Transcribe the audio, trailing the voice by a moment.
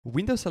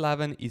Windows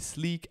 11 is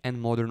sleek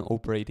and modern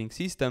operating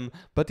system,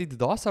 but it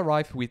does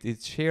arrive with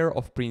its share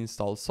of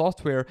pre-installed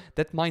software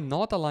that might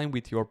not align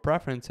with your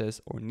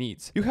preferences or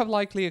needs. You have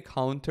likely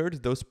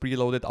encountered those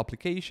preloaded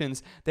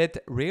applications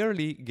that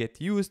rarely get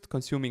used,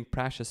 consuming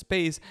precious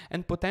space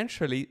and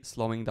potentially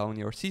slowing down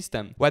your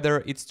system.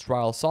 Whether it's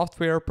trial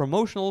software,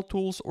 promotional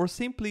tools, or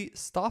simply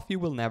stuff you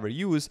will never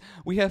use,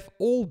 we have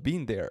all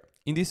been there.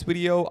 In this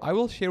video, I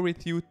will share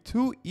with you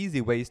 2 easy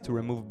ways to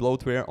remove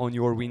bloatware on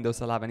your Windows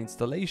 11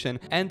 installation,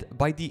 and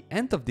by the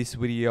end of this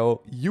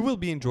video, you will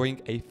be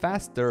enjoying a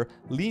faster,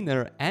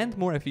 leaner, and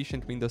more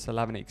efficient Windows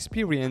 11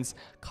 experience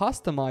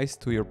customized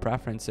to your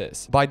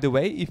preferences. By the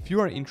way, if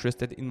you are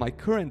interested in my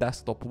current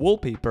desktop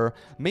wallpaper,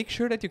 make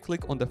sure that you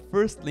click on the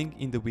first link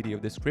in the video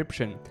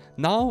description.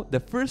 Now, the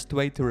first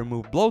way to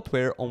remove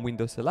bloatware on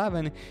Windows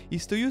 11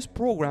 is to use a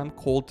program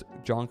called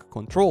Junk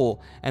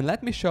Control, and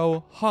let me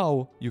show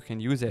how you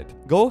can use it.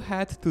 Go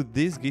ahead to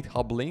this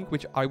GitHub link,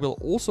 which I will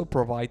also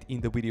provide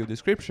in the video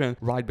description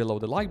right below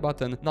the like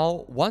button.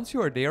 Now, once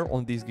you are there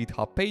on this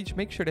GitHub page,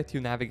 make sure that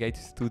you navigate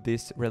to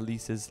this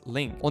releases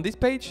link. On this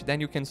page,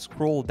 then you can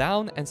scroll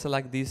down and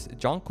select this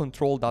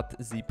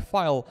junkcontrol.zip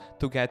file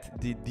to get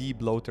the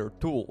debloater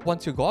tool.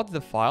 Once you got the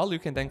file, you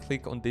can then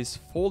click on this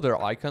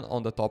folder icon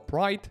on the top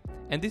right,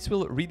 and this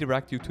will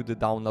redirect you to the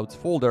downloads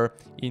folder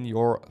in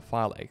your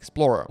file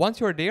explorer. Once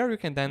you're there, you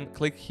can then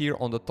click here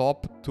on the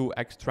top to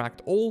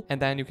extract all,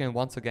 and then you can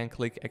once again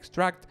click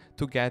extract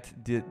to get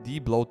the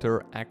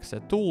debloater exe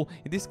tool,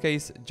 in this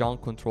case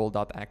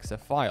junkcontrol.exe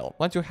file.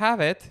 Once you have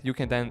it, you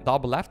can then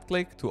double left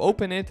click to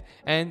open it,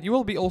 and you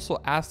will be also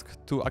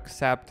asked to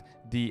accept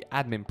the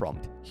admin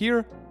prompt.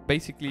 Here,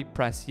 basically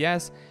press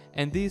yes,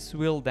 and this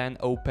will then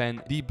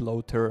open the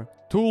debloater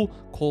tool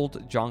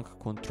called Junk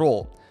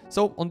Control.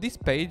 So on this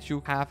page,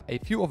 you have a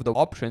few of the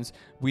options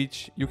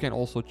which you can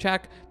also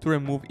check to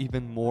remove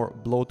even more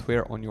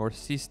bloatware on your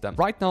system.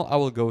 Right now, I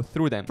will go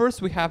through them.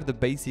 First, we have the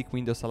basic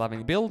Windows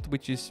 11 build,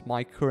 which is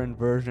my current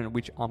version,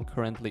 which I'm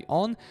currently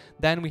on.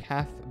 Then we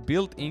have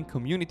built-in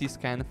community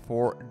scan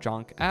for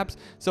junk apps.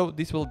 So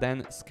this will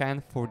then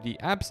scan for the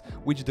apps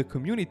which the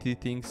community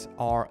thinks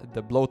are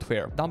the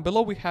bloatware. Down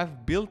below, we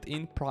have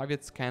built-in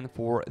private scan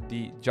for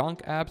the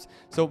junk apps.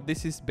 So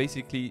this is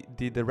basically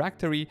the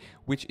directory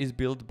which is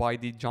built by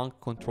the Junk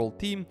Control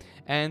team,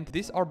 and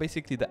these are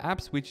basically the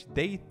apps which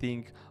they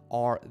think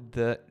are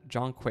the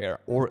junkware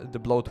or the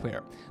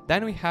bloatware.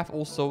 Then we have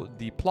also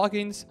the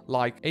plugins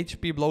like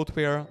HP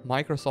bloatware,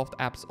 Microsoft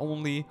apps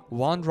only,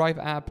 OneDrive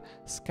app,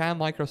 Scan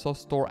Microsoft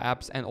Store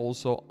apps, and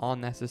also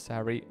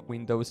unnecessary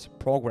Windows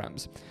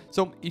programs.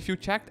 So if you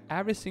checked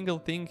every single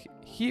thing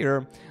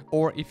here,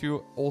 or if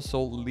you also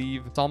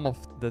leave some of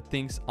the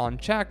things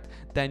unchecked,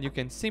 then you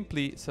can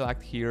simply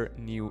select here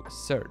new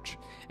search,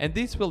 and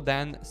this will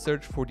then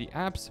search for the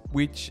apps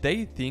which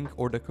they think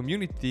or the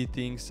community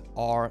thinks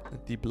are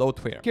the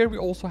bloatware. Here we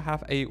also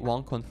have a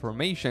one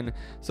confirmation.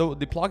 So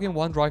the plugin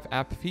OneDrive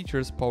app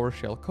features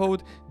PowerShell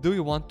code. Do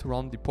you want to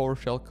run the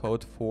PowerShell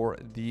code for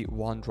the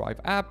OneDrive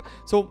app?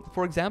 So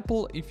for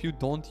example, if you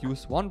don't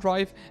use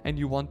OneDrive and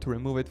you want to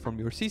remove it from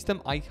your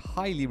system, I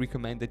highly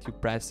recommend that you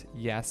press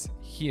yes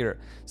here.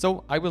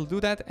 So I will do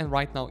that, and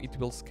right now it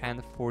will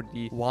scan for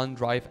the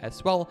OneDrive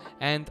as well,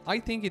 and I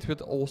think it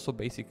would also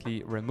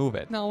basically remove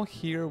it. Now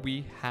here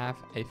we have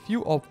a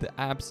few of the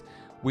apps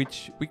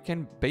which we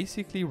can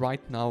basically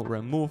right now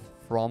remove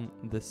from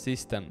the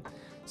system.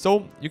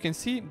 So you can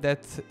see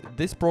that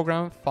this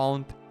program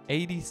found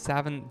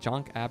 87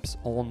 junk apps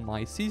on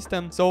my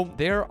system. So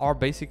there are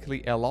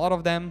basically a lot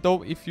of them.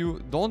 So if you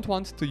don't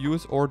want to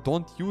use or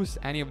don't use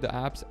any of the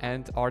apps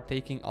and are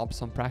taking up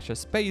some precious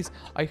space,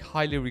 I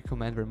highly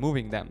recommend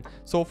removing them.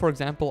 So for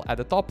example, at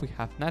the top we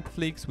have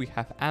Netflix, we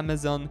have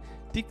Amazon,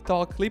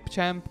 TikTok,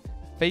 Clipchamp,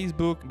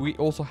 Facebook. We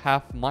also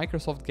have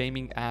Microsoft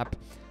Gaming app.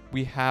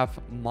 We have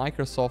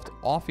Microsoft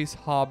Office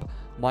Hub,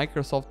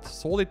 Microsoft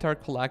Solitaire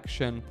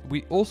Collection.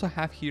 We also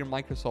have here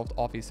Microsoft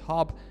Office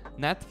Hub,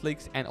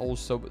 Netflix, and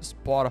also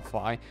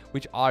Spotify,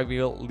 which I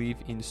will leave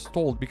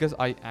installed because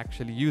I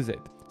actually use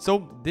it.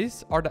 So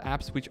these are the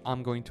apps which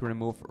I'm going to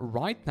remove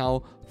right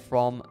now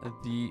from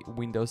the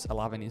Windows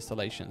 11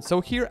 installation.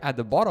 So here at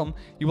the bottom,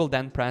 you will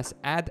then press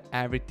add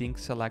everything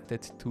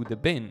selected to the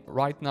bin.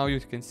 Right now you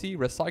can see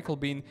recycle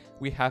bin,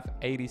 we have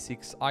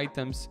 86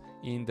 items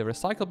in the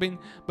recycle bin,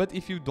 but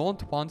if you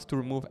don't want to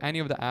remove any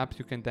of the apps,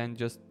 you can then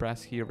just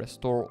press here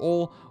restore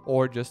all,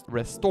 or just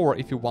restore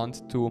if you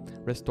want to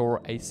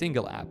restore a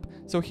single app.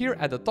 So here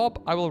at the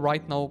top, I will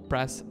right now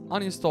press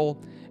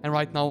uninstall, and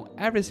right now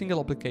every single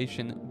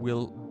application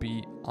will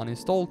be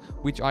uninstalled,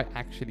 which I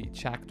actually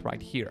checked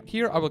right here.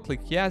 Here I will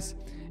click yes,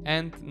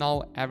 and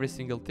now every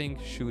single thing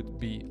should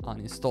be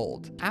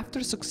uninstalled.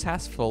 After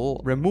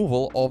successful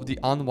removal of the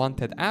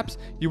unwanted apps,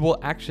 you will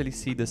actually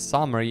see the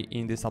summary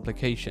in this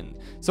application.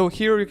 So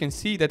here you can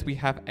see that we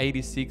have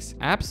 86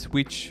 apps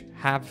which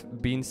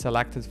have been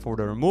selected for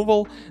the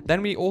removal.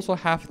 Then we also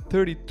have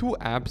 32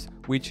 apps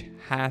which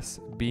has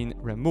been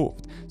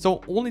removed.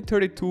 So only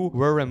 32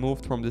 were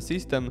removed from the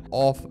system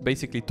of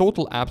basically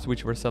total apps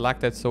which were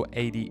selected, so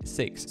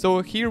 86.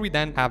 So here we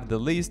then have the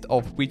list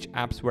of which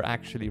apps were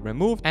actually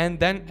removed, and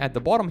then at the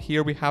bottom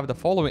here we have the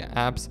following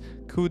apps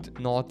could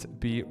not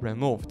be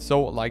removed.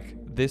 So like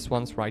this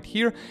one's right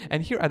here,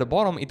 and here at the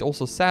bottom it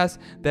also says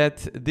that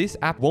this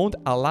app won't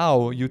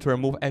allow you to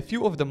remove a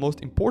few of the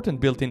most important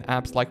built-in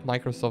apps like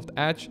Microsoft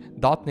Edge,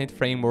 .NET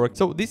Framework.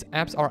 So these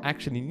apps are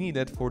actually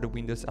needed for the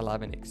Windows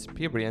 11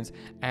 experience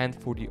and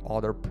for the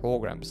other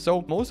programs.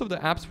 So most of the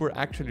apps were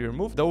actually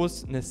removed.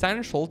 Those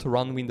essential to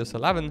run Windows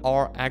 11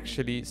 are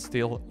actually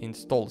still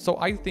installed. So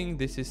I think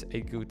this is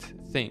a good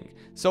thing.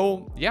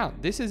 So yeah,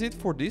 this is it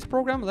for this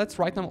program. Let's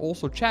right now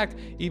also check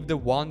if the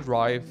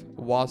OneDrive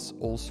was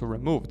also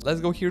removed.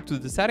 Let's go here to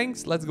the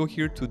settings, let's go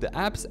here to the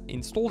apps,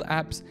 installed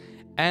apps,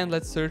 and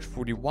let's search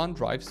for the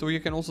OneDrive. So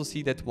you can also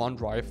see that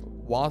OneDrive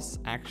was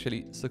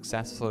actually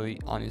successfully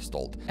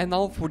uninstalled. And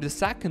now for the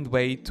second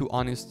way to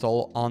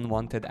uninstall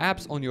unwanted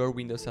apps on your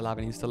Windows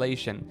 11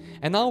 installation.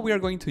 And now we are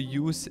going to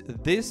use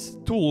this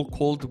tool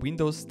called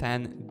Windows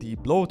 10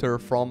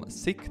 Debloater from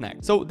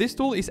Sickneck. So this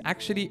tool is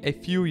actually a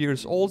few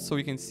years old. So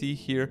you can see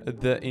here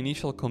the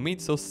initial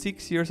commit, so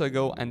 6 years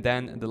ago, and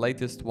then the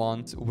latest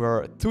ones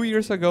were 2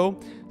 years ago.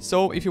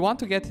 So if you want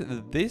to get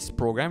this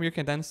program, you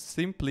can then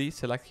simply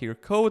select here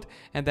code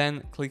and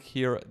then click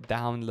here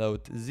download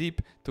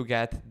zip to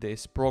get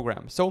this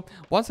program. So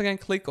once again,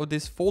 click on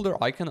this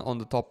folder icon on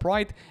the top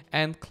right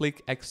and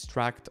click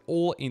extract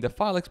all in the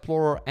file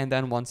explorer, and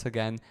then once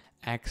again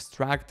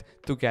extract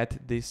to get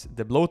this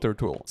debloater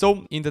tool.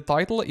 So in the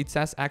title it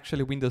says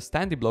actually Windows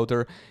 10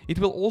 Debloater. It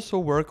will also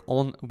work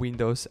on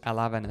Windows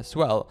 11 as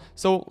well.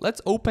 So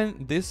let's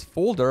open this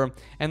folder,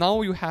 and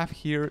now you have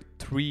here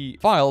 3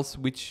 files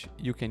which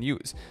you can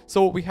use.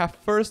 So we have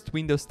first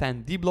Windows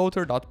 10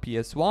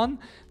 debloater.ps1,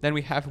 then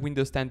we have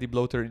Windows 10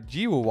 debloater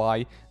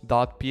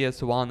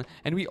GUI.ps1,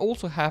 and we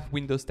also have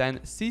Windows 10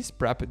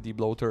 sysprep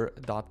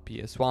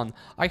debloater.ps1.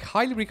 I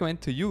highly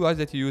recommend to you guys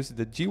that you use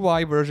the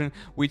GUI version,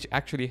 which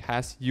actually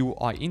has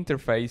UI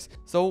interface.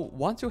 So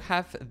once you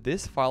have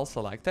this file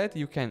selected,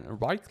 you can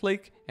right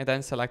click and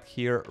then select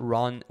here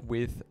run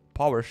with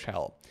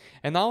PowerShell.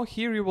 And now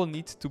here you will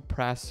need to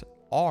press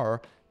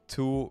R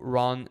to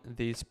run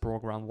this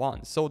program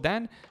once. So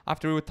then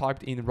after you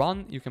typed in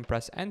run, you can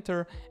press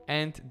enter,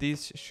 and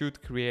this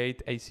should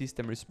create a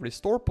system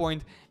restore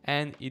point,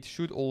 and it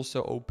should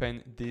also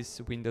open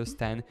this Windows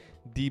 10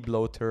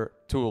 debloater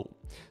tool.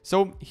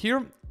 So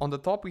here on the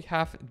top we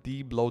have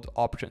debloat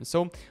option.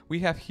 So we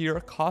have here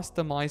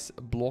customize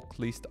block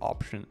list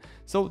option.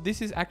 So this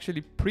is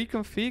actually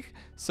pre-config.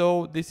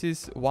 So this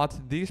is what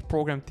this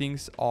program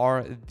thinks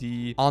are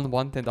the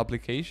unwanted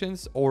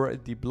applications or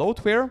the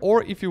bloatware.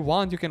 Or if you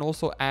want, you can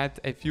also add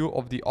a few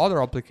of the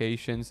other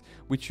applications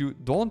which you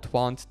don't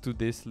want to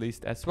this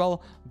list as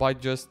well by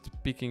just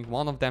picking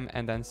one of them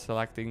and then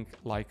selecting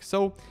like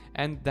so.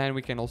 And then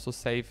we can also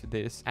save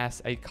this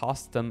as a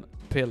custom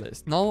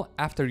plist. Now,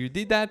 after you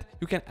did that,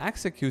 you can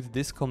execute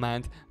this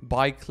command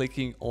by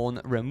clicking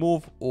on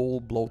remove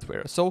all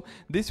bloatware. So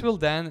this will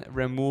then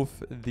remove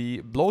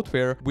the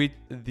bloatware with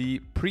the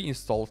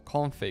pre-installed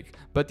config.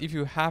 But if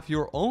you have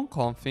your own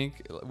config,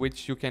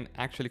 which you can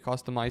actually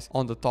customize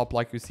on the top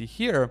like you see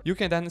here, you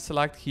can then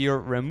select here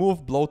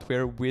remove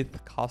bloatware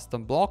with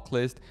custom block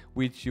list,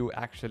 which you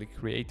actually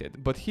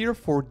created. But here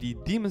for the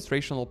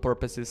demonstrational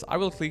purposes, I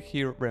will click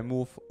here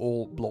remove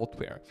all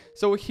bloatware.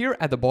 So here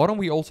at the bottom,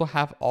 we also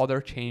have other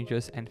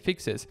changes and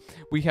fixes.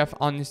 We have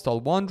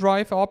uninstall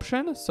OneDrive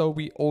option. So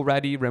we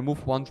already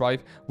removed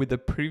OneDrive with the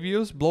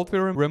previous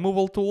bloatware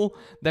removal tool.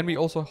 Then we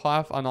also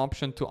have an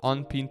option to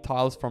unpin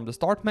tiles from the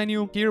start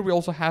menu. Here we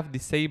also have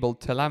disabled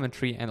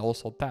telemetry and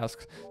also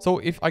tasks. So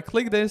if I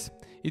click this,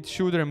 it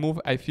should remove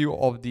a few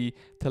of the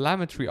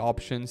telemetry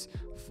options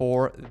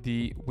for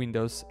the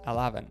Windows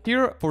 11.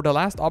 Here for the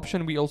last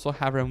option, we also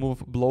have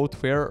remove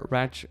bloatware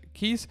reg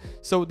keys.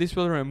 So this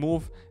will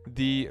remove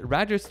the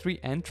registry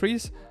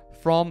entries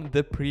from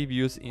the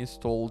previous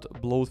installed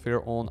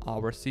bloatware on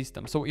our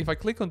system. So if I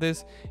click on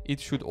this, it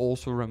should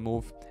also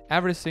remove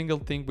every single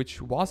thing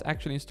which was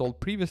actually installed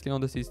previously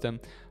on the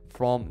system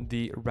from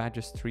the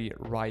registry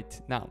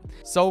right now.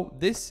 So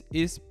this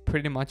is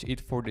pretty much it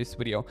for this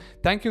video.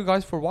 Thank you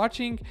guys for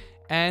watching.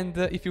 And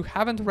if you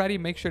haven't already,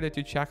 make sure that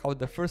you check out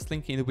the first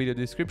link in the video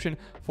description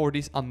for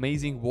this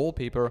amazing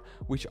wallpaper,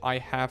 which I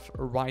have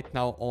right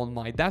now on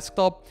my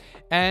desktop.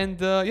 And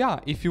yeah,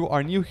 if you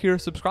are new here,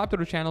 subscribe to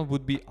the channel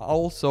would be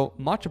also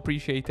much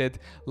appreciated.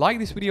 Like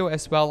this video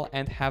as well,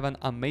 and have an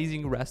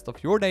amazing rest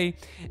of your day.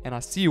 And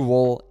I'll see you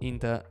all in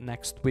the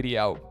next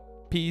video.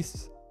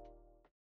 Peace